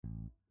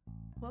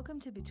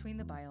Welcome to Between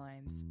the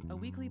Bylines, a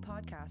weekly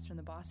podcast from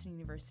the Boston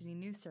University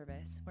News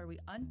Service, where we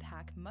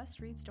unpack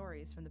must-read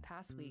stories from the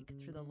past week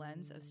through the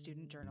lens of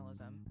student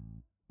journalism.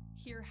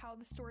 Hear how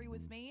the story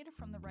was made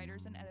from the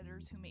writers and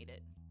editors who made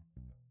it.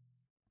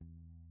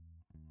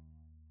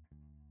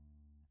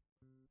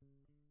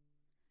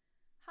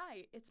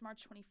 Hi, it's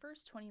March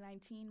 21st,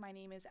 2019. My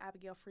name is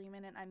Abigail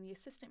Freeman, and I'm the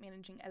Assistant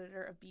Managing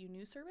Editor of BU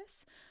News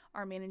Service.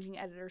 Our Managing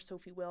Editor,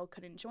 Sophie Will,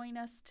 couldn't join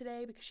us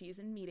today because she is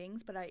in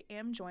meetings, but I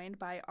am joined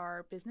by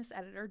our Business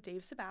Editor,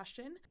 Dave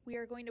Sebastian. We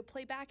are going to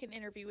play back an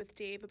interview with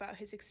Dave about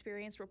his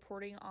experience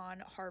reporting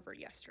on Harvard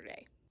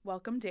yesterday.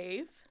 Welcome,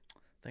 Dave.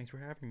 Thanks for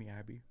having me,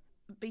 Abby.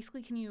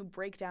 Basically, can you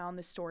break down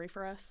the story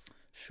for us?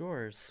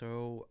 Sure.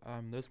 So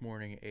this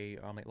morning, a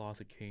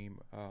lawsuit came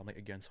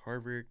against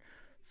Harvard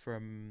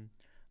from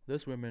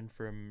this woman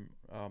from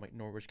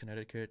Norwich,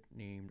 Connecticut,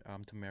 named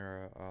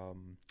Tamara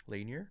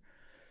Lanier.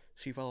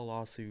 She filed a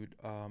lawsuit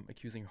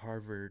accusing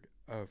Harvard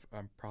of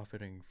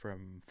profiting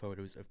from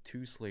photos of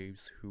two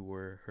slaves who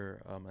were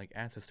her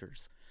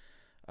ancestors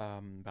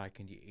back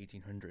in the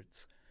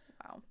 1800s.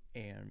 Wow.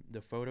 And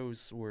the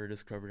photos were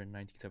discovered in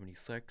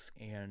 1976,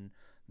 and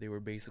they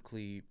were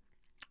basically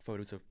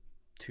photos of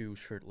two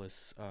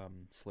shirtless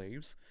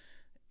slaves,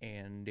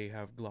 and they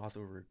have glossed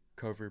over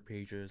cover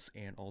pages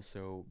and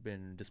also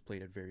been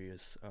displayed at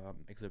various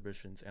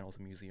exhibitions and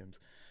also museums.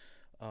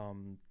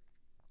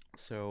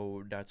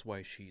 So that's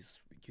why she's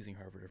accusing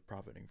Harvard of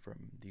profiting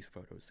from these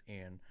photos,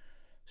 and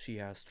she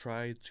has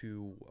tried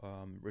to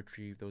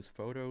retrieve those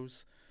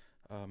photos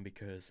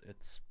because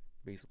it's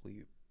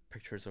basically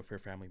pictures of her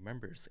family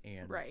members,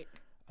 and Right.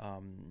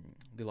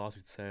 The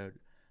lawsuit said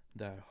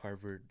that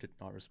Harvard did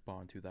not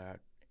respond to that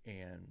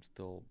and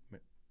still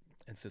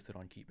insisted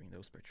on keeping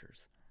those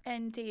pictures.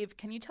 And Dave,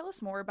 can you tell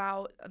us more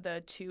about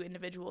the two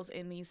individuals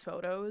in these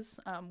photos?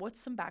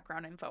 What's some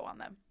background info on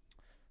them?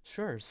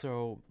 Sure.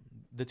 So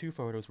the two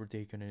photos were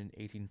taken in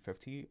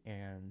 1850,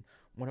 and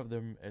one of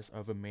them is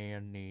of a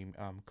man named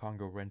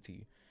Congo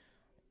Renti,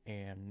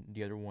 and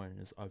the other one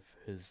is of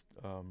his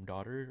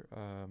daughter,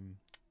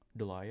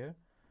 Delia,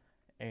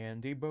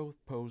 and they both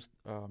posed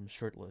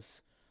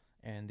shirtless,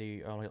 and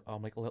they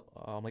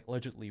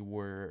allegedly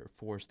were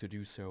forced to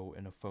do so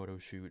in a photo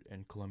shoot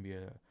in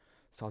Columbia,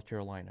 South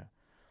Carolina.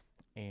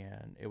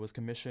 And it was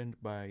commissioned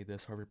by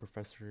this Harvard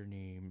professor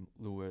named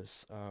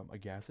Louis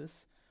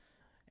Agassiz,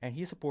 and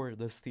he supported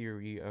this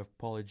theory of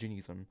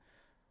polygenism,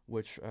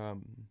 which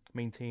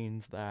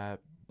maintains that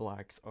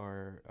blacks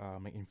are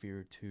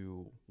inferior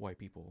to white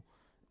people,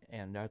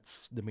 and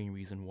that's the main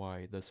reason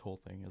why this whole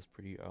thing is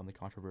pretty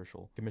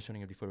controversial.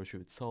 Commissioning of the photo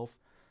shoot itself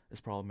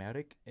is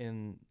problematic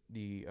in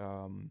the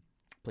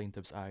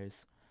plaintiff's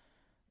eyes,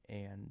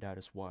 and that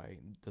is why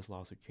this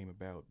lawsuit came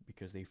about,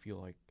 because they feel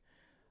like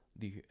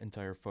the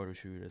entire photo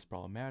shoot is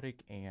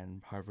problematic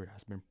and Harvard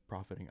has been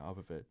profiting off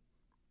of it.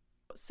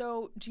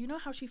 So, do you know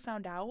how she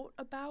found out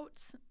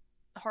about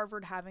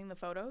Harvard having the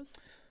photos?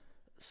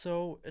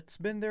 So it's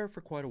been there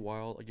for quite a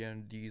while.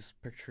 Again, these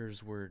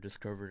pictures were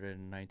discovered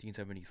in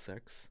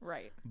 1976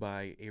 Right.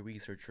 by a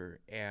researcher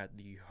at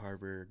the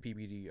Harvard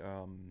PBD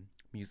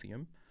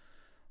museum.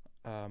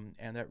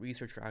 And that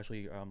researcher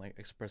actually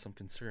expressed some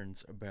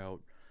concerns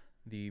about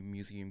the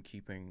museum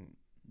keeping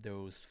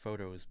those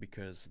photos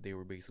because they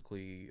were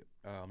basically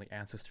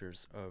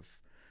ancestors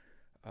of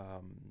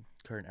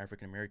current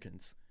African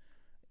Americans,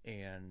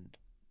 and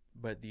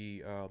but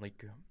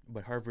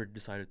Harvard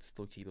decided to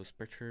still keep those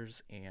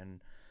pictures,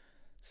 and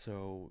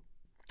so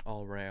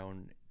all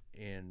around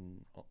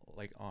in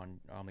on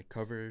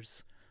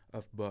covers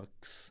of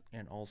books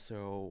and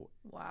also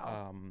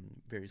Wow.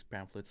 various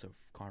pamphlets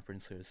of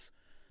conferences.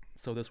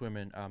 So this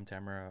woman,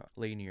 Tamara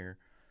Lanier,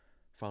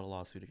 filed a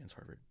lawsuit against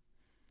Harvard.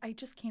 I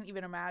just can't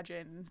even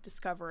imagine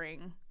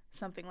discovering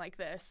something like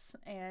this.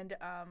 And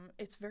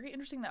it's very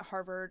interesting that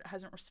Harvard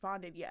hasn't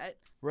responded yet.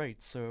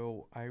 Right.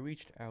 So I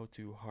reached out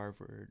to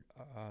Harvard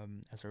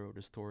as I wrote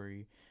a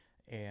story,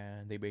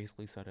 and they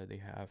basically said that they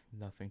have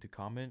nothing to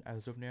comment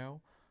as of now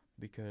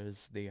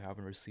because they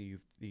haven't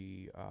received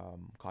the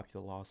copy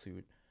of the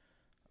lawsuit.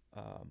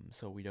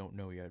 So we don't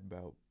know yet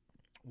about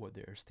what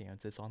their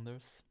stance is on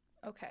this.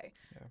 Okay.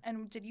 Yeah.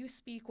 And did you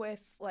speak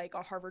with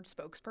a Harvard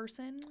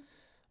spokesperson?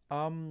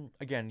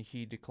 Again,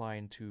 he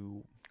declined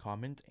to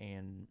comment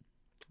and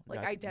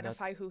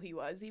Identify who he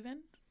was even?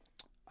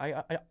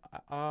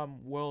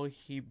 well,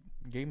 he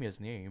gave me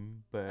his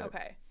name, but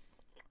Okay.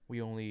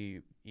 we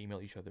only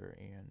emailed each other,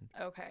 and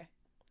Okay.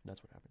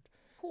 that's what happened.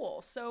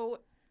 Cool. So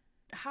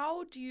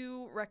how do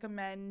you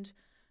recommend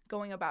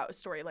going about a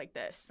story like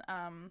this?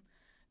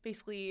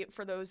 Basically,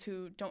 for those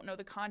who don't know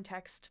the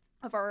context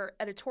of our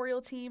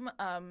editorial team,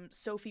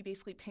 Sophie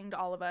basically pinged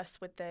all of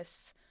us with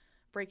this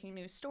breaking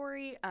news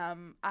story.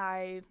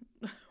 I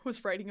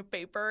was writing a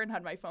paper and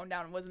had my phone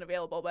down and wasn't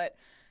available, but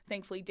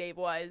thankfully Dave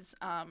was,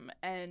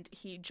 and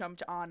he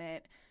jumped on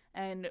it.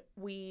 And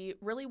we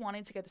really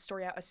wanted to get the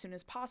story out as soon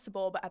as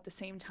possible, but at the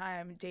same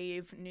time,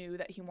 Dave knew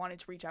that he wanted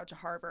to reach out to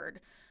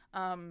Harvard.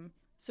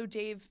 So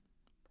Dave,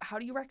 how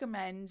do you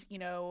recommend,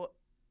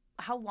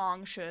 how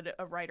long should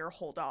a writer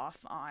hold off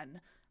on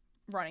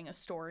running a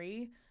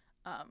story?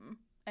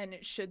 And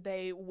should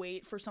they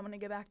wait for someone to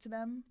get back to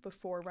them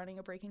before running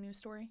a breaking news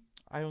story?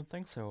 I don't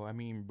think so. I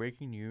mean,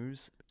 breaking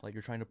news, like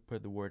you're trying to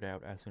put the word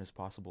out as soon as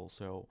possible.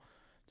 So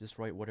just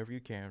write whatever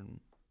you can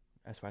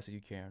as fast as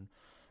you can.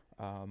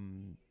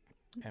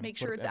 And Make put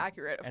sure it- it's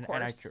accurate, of and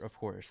course. accurate, of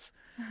course.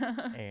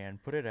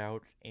 And put it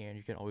out, and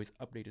you can always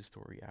update the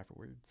story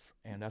afterwards.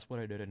 And that's what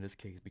I did in this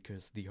case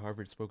because the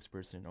Harvard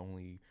spokesperson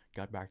only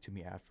got back to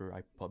me after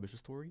I published the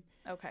story.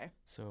 Okay.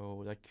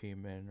 So that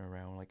came in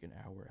around like an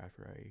hour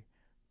after I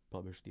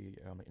published the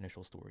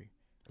initial story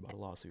about a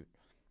lawsuit.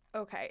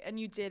 Okay. And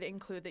you did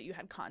include that you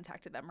had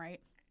contacted them,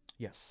 right?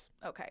 Yes,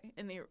 Okay.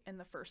 In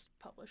the first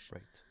publish.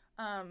 right.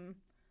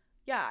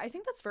 Yeah, I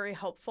think that's very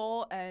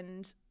helpful,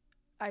 and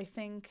I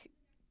think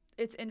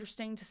it's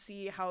interesting to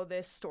see how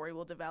this story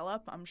will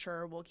develop. I'm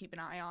sure we'll keep an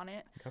eye on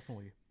it.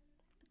 Definitely.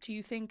 Do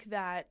you think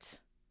that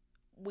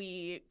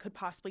we could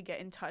possibly get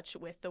in touch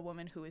with the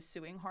woman who is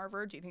suing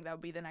Harvard? Do you think that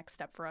would be the next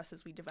step for us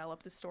as we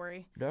develop the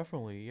story?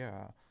 Definitely,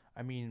 yeah.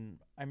 I mean,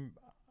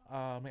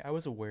 I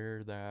was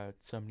aware that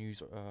some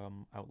news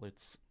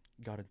outlets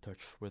got in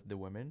touch with the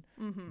women,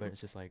 Mm-hmm. but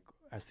it's just like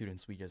as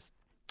students, we just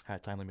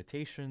had time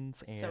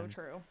limitations, and So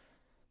true.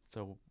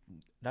 so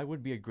that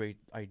would be a great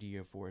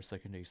idea for a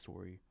second day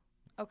story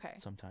Okay.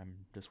 sometime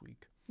this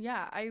week.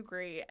 Yeah, I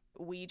agree.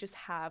 We just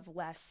have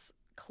less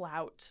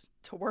clout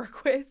to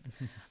work with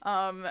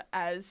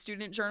as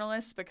student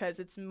journalists because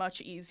it's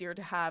much easier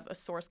to have a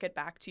source get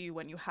back to you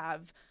when you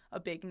have a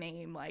big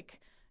name like,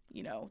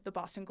 you know, the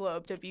Boston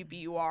Globe,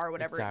 WBUR,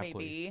 whatever it may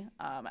Exactly. be,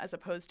 as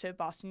opposed to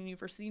Boston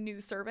University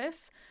News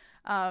Service.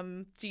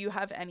 Do you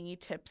have any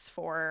tips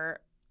for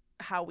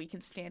how we can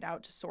stand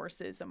out to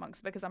sources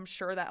amongst, because I'm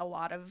sure that a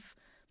lot of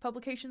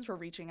publications were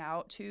reaching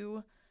out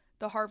to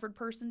the Harvard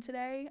person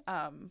today.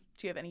 Do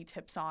you have any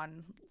tips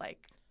on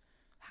like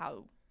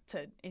how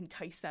to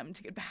entice them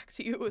to get back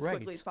to you as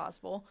quickly Right. as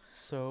possible?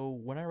 So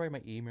when I write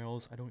my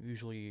emails, I don't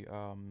usually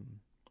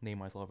name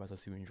myself as a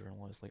student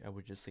journalist. Like I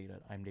would just say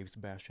that I'm Dave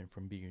Sebastian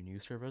from BU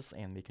News Service,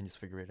 and they can just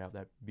figure it out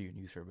that BU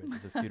News Service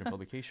is a student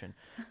publication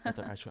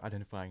without actually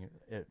identifying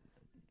it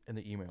in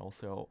the email.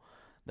 So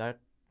that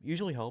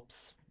usually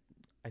helps,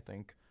 I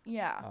think.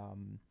 Yeah.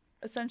 Um,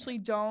 Essentially,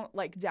 don't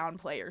like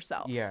downplay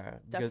yourself. yeah,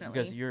 because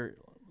definitely. you're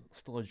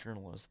still a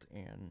journalist,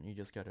 and you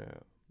just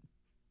gotta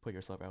put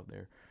yourself out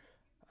there,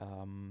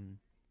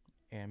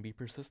 and be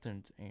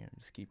persistent, and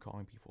just keep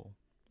calling people.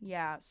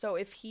 Yeah. So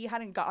if he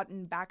hadn't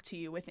gotten back to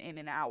you within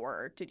an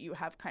hour, did you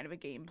have kind of a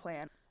game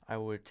plan I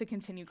would, to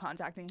continue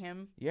contacting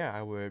him? yeah,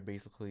 I would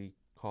basically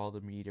call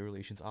the media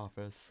relations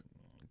office,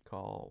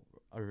 call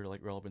other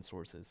like relevant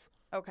sources.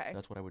 Okay.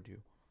 That's what I would do.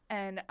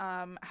 And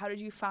how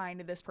did you find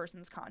this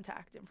person's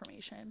contact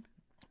information?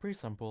 Pretty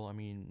simple. I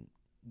mean,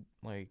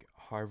 like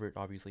Harvard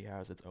obviously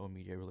has its own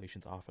media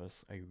relations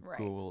office. I Right.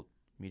 Googled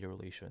media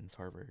relations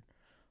Harvard,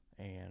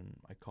 and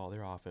I called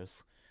their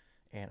office,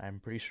 and I'm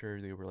pretty sure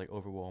they were like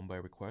overwhelmed by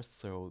requests,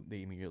 so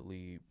they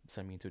immediately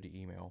sent me into the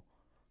email,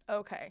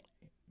 Okay.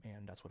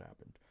 and that's what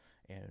happened.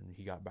 And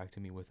he got back to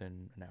me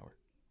within an hour.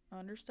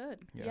 Understood.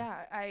 Yeah.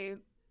 Yeah,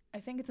 I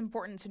think it's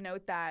important to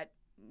note that,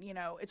 you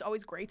know, it's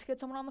always great to get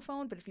someone on the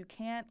phone, but if you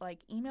can't, like,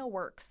 email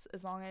works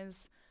as long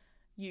as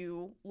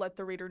you let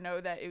the reader know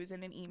that it was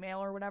in an email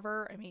or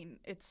whatever. I mean,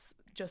 it's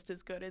just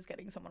as good as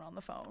getting someone on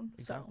the phone.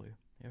 Exactly.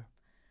 Yeah.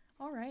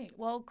 So, all right.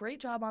 Well, great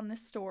job on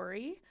this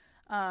story.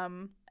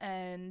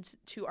 And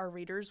to our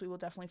readers, we will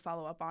definitely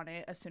follow up on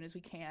it as soon as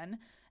we can.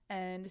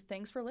 And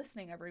thanks for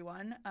listening,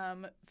 everyone.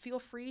 Feel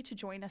free to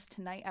join us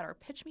tonight at our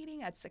pitch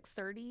meeting at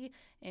 6:30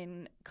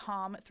 in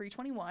COM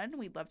 321.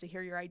 We'd love to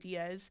hear your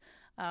ideas.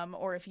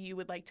 Or if you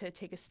would like to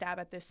take a stab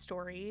at this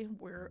story,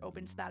 we're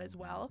open to that as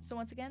well. So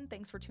once again,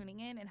 thanks for tuning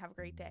in and have a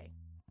great day.